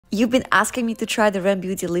You've been asking me to try the REM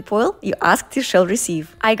Beauty lip oil. You asked, you shall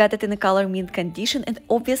receive. I got it in the color mint condition, and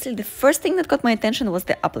obviously the first thing that caught my attention was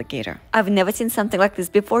the applicator. I've never seen something like this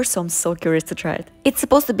before, so I'm so curious to try it. It's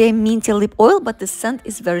supposed to be a minty lip oil, but the scent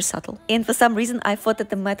is very subtle. And for some reason I thought that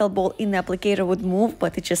the metal ball in the applicator would move,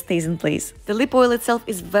 but it just stays in place. The lip oil itself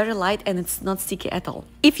is very light and it's not sticky at all.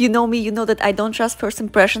 If you know me, you know that I don't trust first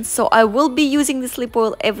impressions, so I will be using this lip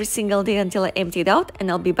oil every single day until I empty it out,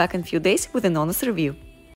 and I'll be back in a few days with an honest review.